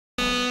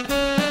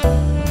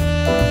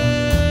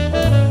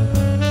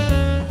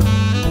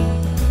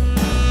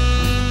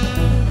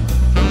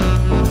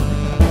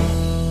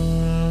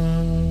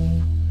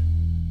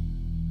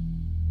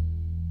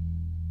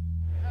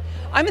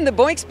I'm in the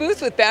Boinx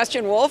booth with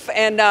Bastian Wölfle,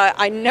 and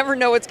I never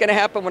know what's going to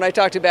happen when I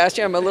talk to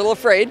Bastian. I'm a little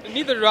afraid.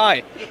 Neither do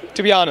I,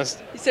 to be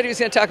honest. He said he was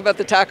going to talk about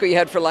the taco you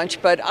had for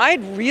lunch, but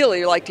I'd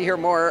really like to hear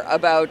more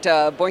about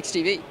Boinx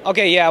TV.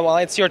 Okay, yeah, well,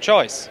 it's your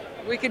choice.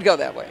 We could go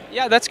that way.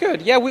 Yeah, that's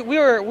good. Yeah,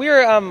 we're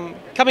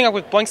coming up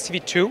with Boinx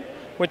TV 2,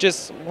 which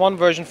is one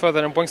version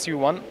further than Boinx TV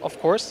 1, of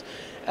course,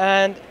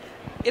 and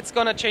it's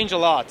going to change a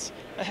lot.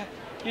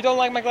 You don't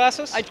like my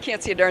glasses? I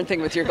can't see a darn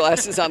thing with your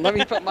glasses on. Let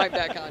me put mine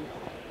back on.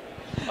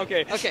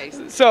 Okay. Okay.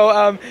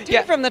 So,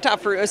 yeah. From the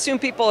top, for assume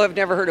people have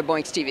never heard of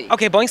Boinx TV.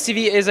 Okay, Boinx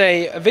TV is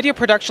a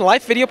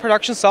live video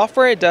production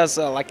software. It does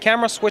like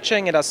camera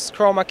switching, it does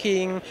chroma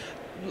keying,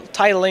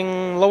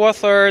 titling, lower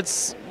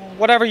thirds,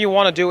 whatever you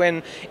want to do.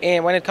 And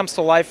when it comes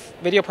to live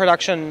video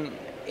production,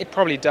 it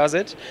probably does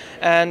it.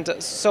 And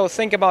so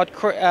think about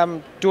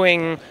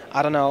doing,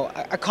 I don't know,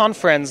 a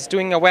conference,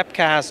 doing a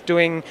webcast,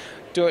 doing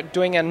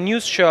a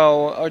news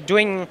show, or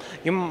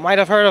you might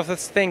have heard of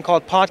this thing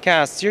called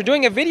podcasts. You're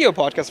doing a video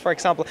podcast, for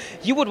example.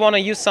 You would want to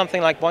use something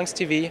like Boinx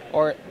TV,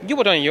 or you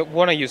would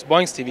want to use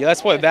Boinx TV.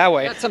 Let's put it that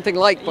way. That's something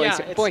like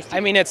Boinx TV. I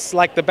mean, it's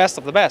like the best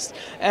of the best.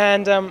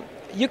 And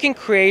you can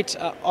create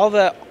all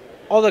the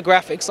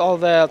graphics, all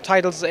the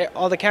titles,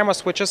 all the camera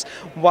switches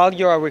while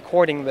you are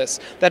recording this.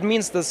 That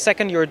means the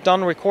second you're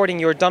done recording,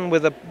 you're done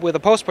with the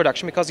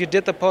post-production, because you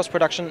did the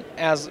post-production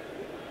as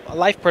a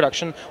live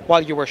production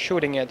while you were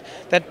shooting it.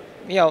 That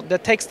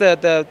takes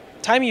the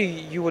time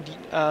you would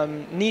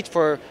need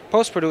for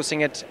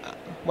post-producing it.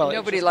 Well,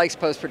 nobody likes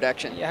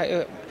post-production.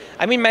 Yeah,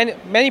 I mean,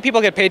 many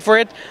people get paid for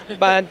it,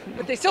 but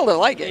but they still don't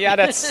like it. Yeah,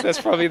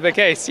 that's probably the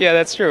case. Yeah,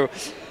 that's true.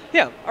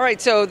 Yeah. All right.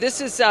 So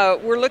this is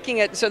we're looking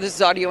at. So this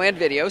is audio and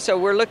video. So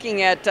we're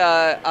looking at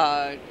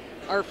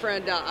our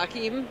friend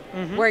Akim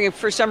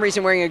for some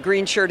reason wearing a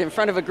green shirt in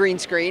front of a green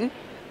screen.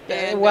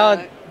 And,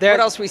 what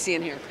else we see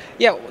in here?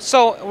 Yeah,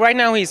 so right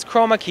now he's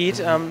chroma keyed,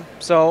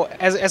 so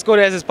as good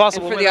as is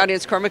possible. And for the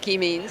audience, chroma key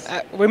means?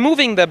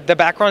 Removing the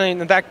background,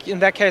 in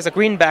that case a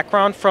green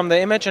background from the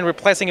image, and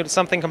replacing it with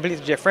something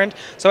completely different.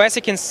 So as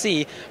you can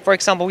see, for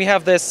example, we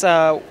have this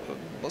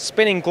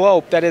spinning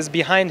globe that is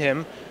behind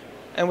him,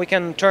 and we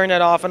can turn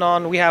it off and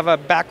on. We have a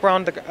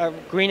background, a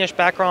greenish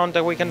background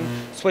that we can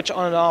switch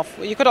on and off.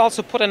 You could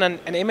also put in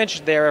an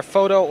image there, a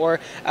photo or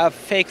a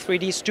fake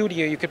 3D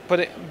studio. You could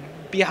put it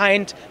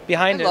behind it.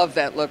 I love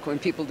that look when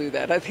people do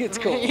that. I think it's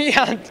cool.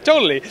 Yeah,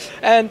 totally.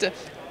 And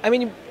I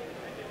mean,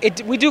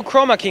 we do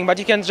chroma keying, but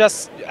you can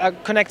just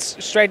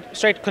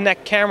straight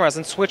connect cameras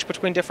and switch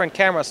between different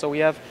cameras. So we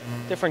have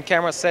different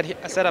cameras set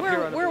up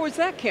here. Where was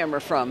that camera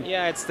from?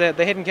 Yeah, it's the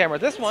hidden camera.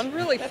 This one it's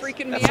really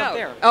freaking me out. Up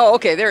there. Oh,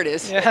 okay, there it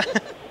is. Yeah.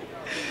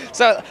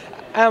 So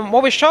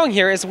what we're showing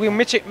here is we're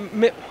mixing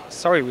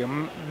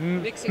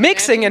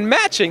and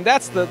matching.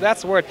 That's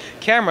the word.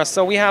 Cameras.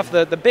 So we have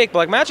the big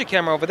Blackmagic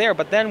camera over there,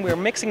 but then we're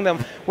mixing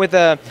them with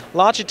the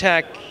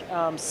Logitech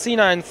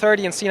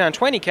C930 and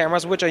C920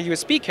 cameras, which are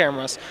USB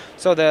cameras.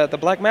 So the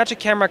Blackmagic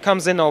camera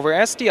comes in over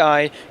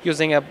SDI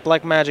using a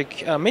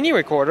Blackmagic mini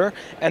recorder,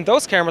 and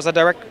those cameras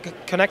are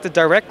connected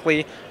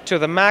directly to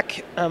the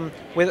Mac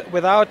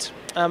without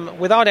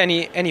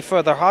any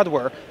further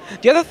hardware.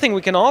 The other thing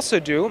we can also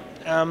do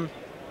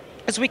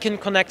is we can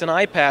connect an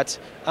iPad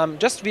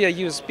just via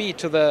USB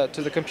to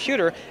the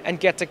computer and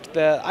get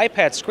the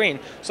iPad screen.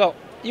 So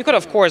you could,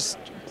 of course,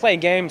 play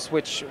games,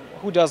 which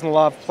who doesn't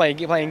love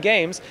playing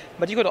games,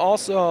 but you could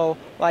also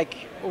like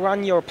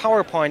run your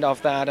PowerPoint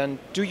off that and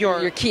do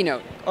your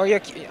keynote. Or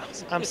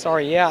I'm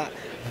sorry, yeah.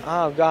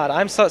 Oh God,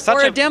 I'm such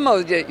or a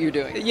demo that you're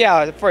doing.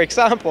 Yeah, for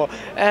example.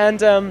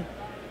 And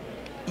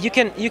you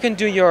can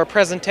do your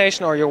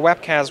presentation or your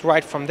webcast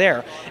right from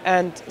there.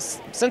 And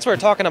since we're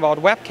talking about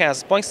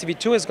webcasts, Boinx TV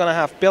 2 is going to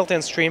have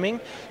built-in streaming.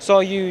 So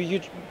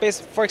you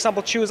for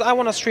example, choose I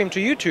want to stream to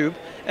YouTube,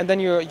 and then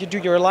you do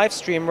your live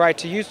stream right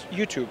to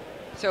YouTube.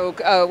 So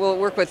will it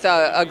work with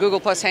a Google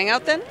Plus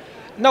Hangout then?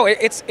 No,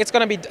 it's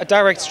going to be a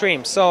direct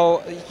stream.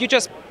 So you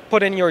just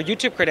put in your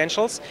YouTube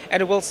credentials,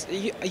 and it will.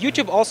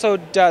 YouTube also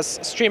does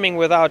streaming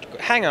without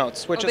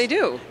Hangouts, which they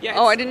do.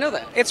 Yeah, I didn't know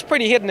that. It's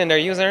pretty hidden in their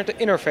user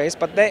interface,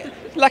 but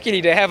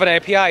luckily they have an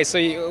API,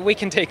 so we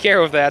can take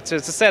care of that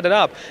to set it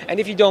up. And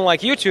if you don't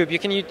like YouTube, you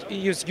can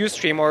use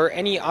Ustream or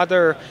any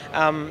other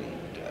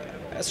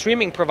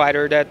streaming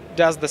provider that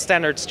does the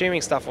standard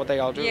streaming stuff, what they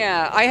all do.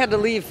 Yeah, I had to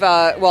leave,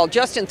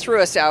 Justin threw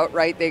us out,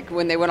 right,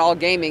 when they went all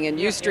gaming, and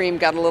Ustream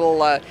got a little,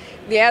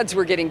 the ads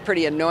were getting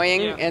pretty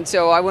annoying, and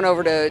so I went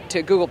over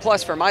to Google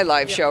Plus for my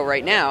live show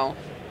right now,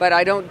 but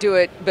I don't do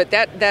it, but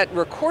that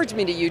records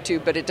me to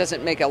YouTube, but it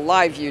doesn't make a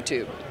live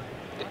YouTube.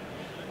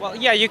 Well,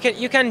 yeah, you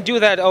can do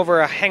that over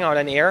a Hangout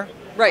and Air.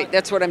 Right,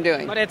 that's what I'm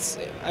doing. But it's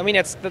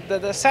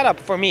the setup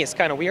for me is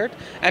kind of weird.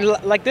 And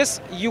like this,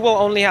 you will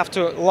only have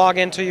to log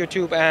into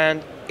YouTube,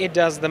 and it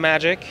does the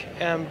magic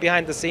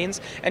behind the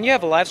scenes. And you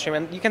have a live stream,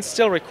 and you can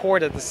still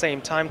record at the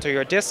same time to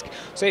your disk.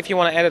 So if you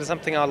want to edit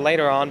something out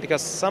later on,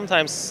 because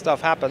sometimes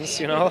stuff happens,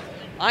 you know.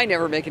 I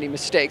never make any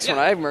mistakes when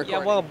I'm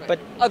recording. Yeah, well, but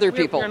other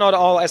people. You're not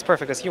all as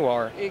perfect as you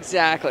are.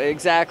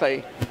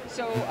 Exactly.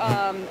 So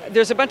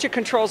there's a bunch of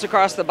controls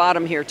across the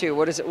bottom here too.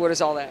 What is it? What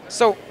is all that?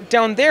 So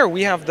down there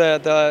we have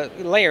the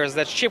layers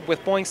that ship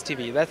with Boinx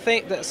TV.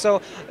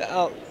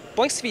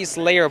 Boinx TV is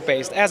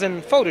layer-based, as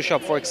in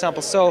Photoshop, for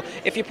example. So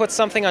if you put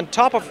something on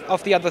top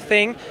of the other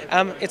thing,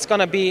 it's going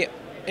to be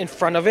in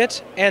front of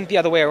it and the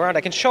other way around.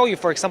 I can show you,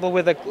 for example,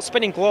 with a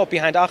spinning globe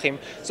behind Achim.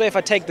 So if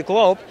I take the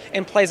globe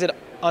and place it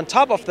on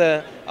top of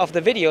the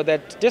video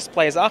that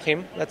displays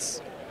Achim,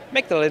 let's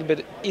make it a little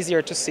bit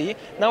easier to see.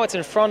 Now it's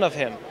in front of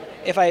him.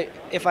 If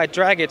I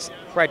drag it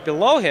right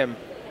below him,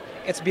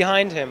 it's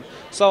behind him.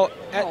 So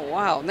oh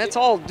wow, and that's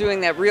all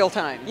doing that real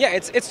time. Yeah,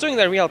 it's doing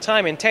that real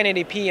time in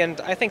 1080p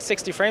and I think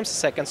 60 frames a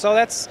second. So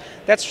that's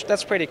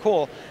pretty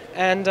cool.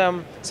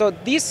 And so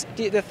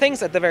the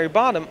things at the very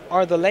bottom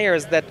are the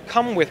layers that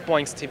come with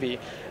Boinx TV.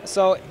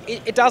 So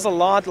it does a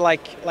lot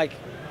like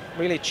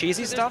really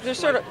cheesy stuff. There's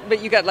sort of,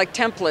 but you got like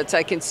templates.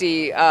 I can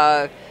see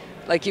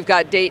like you've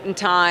got date and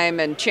time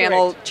and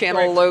channel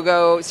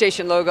logo,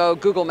 station logo,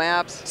 Google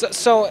Maps.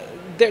 So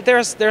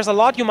there's a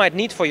lot you might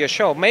need for your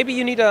show. Maybe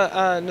you need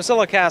a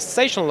NosillaCast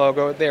station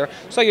logo there.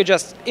 So you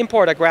just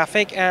import a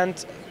graphic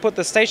and put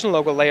the station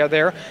logo layer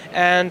there,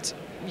 and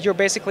you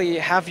basically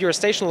have your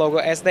station logo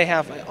as they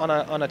have on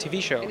a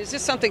TV show. And is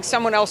this something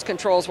someone else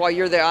controls while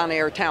you're the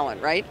on-air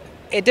talent, right?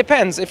 It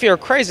depends. If you're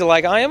crazy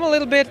like I am a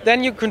little bit,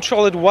 then you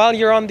control it while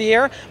you're on the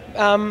air.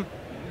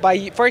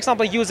 By, for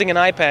example, using an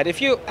iPad.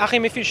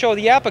 Achim, if you show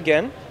the app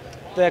again,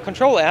 the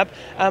control app,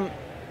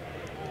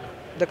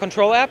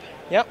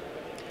 yeah,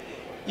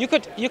 you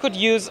could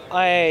use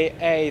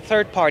a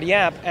third-party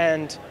app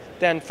and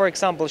then, for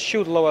example,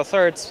 shoot lower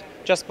thirds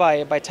just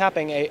by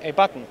tapping a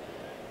button,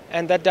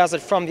 and that does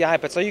it from the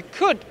iPad. So you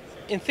could,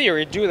 in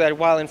theory, do that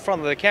while in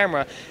front of the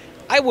camera.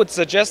 I would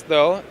suggest,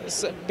 though,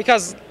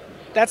 because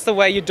that's the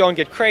way you don't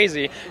get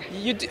crazy.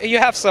 You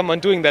have someone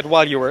doing that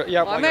while you were.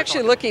 Yeah. Well, I'm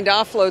actually looking to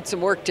offload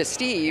some work to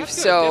Steve. That's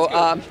good,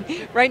 so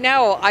right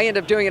now I end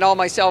up doing it all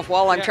myself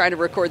while I'm trying to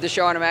record the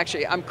show, and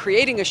I'm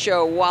creating a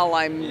show while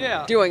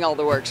I'm doing all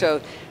the work.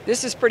 So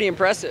this is pretty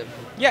impressive.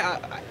 Yeah,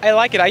 I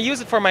like it. I use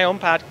it for my own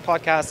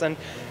podcast, and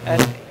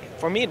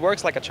for me it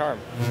works like a charm.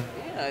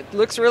 Yeah, it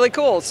looks really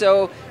cool.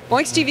 So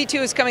Boinx TV 2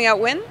 is coming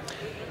out when?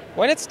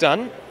 When it's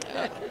done.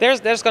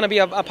 There's going to be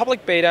a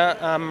public beta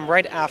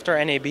right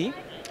after NAB.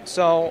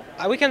 So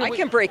I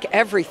can break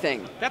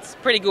everything. That's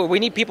pretty good. We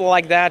need people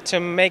like that to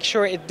make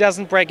sure it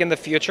doesn't break in the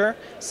future.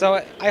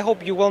 So I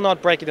hope you will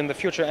not break it in the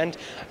future. And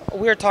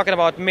we're talking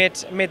about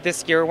mid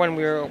this year when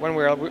we're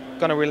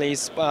going to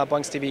release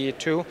Boinx TV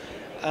 2,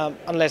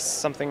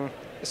 unless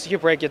you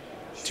break it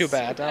too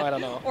bad. I don't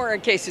know. Or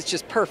in case it's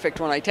just perfect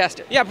when I test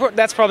it. Yeah,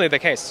 that's probably the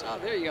case. Oh,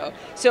 there you go.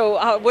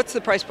 So what's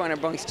the price point of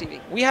Boinx TV?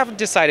 We haven't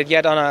decided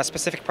yet on a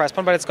specific price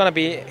point, but it's going to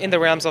be in the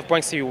realms of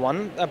Boinx TV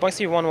 1. Boinx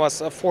TV 1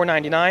 was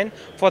 $4.99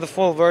 for the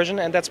full version,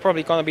 and that's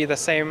probably going to be the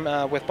same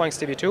with Boinx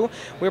TV 2.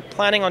 We're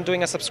planning on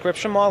doing a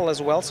subscription model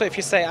as well. So if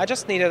you say, I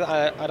just needed,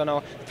 I don't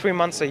know, 3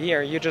 months a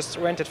year, you just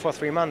rent it for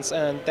 3 months,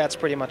 and that's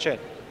pretty much it.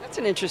 That's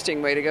an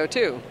interesting way to go,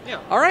 too. Yeah.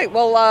 All right.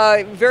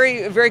 Well,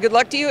 very, very good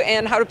luck to you.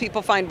 And how do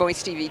people find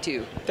Boinx TV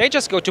 2? They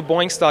just go to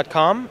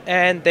boinx.com,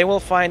 and they will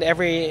find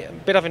every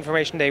bit of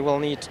information they will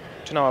need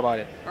to know about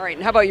it. All right.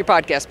 And how about your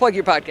podcast? Plug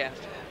your podcast.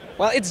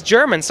 Well, it's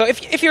German, so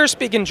if you're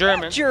speaking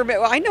German... German.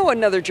 Well, I know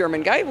another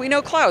German guy. We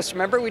know Klaus.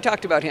 Remember? We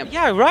talked about him.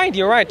 Yeah, right.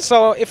 You're right.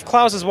 So if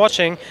Klaus is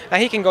watching,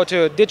 he can go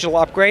to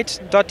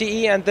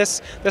digitalupgrade.de, and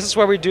this is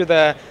where we do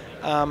the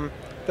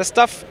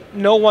stuff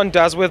no one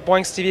does with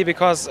Boinx TV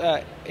because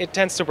it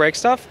tends to break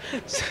stuff.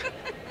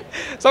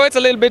 So it's a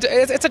little bit,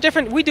 it's a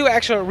different, we do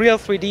actual real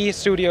 3D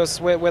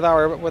studios with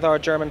our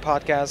German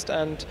podcast,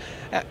 and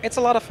it's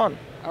a lot of fun.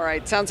 All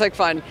right, sounds like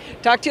fun.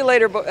 Talk to you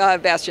later,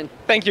 Bastian.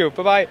 Thank you,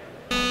 bye-bye.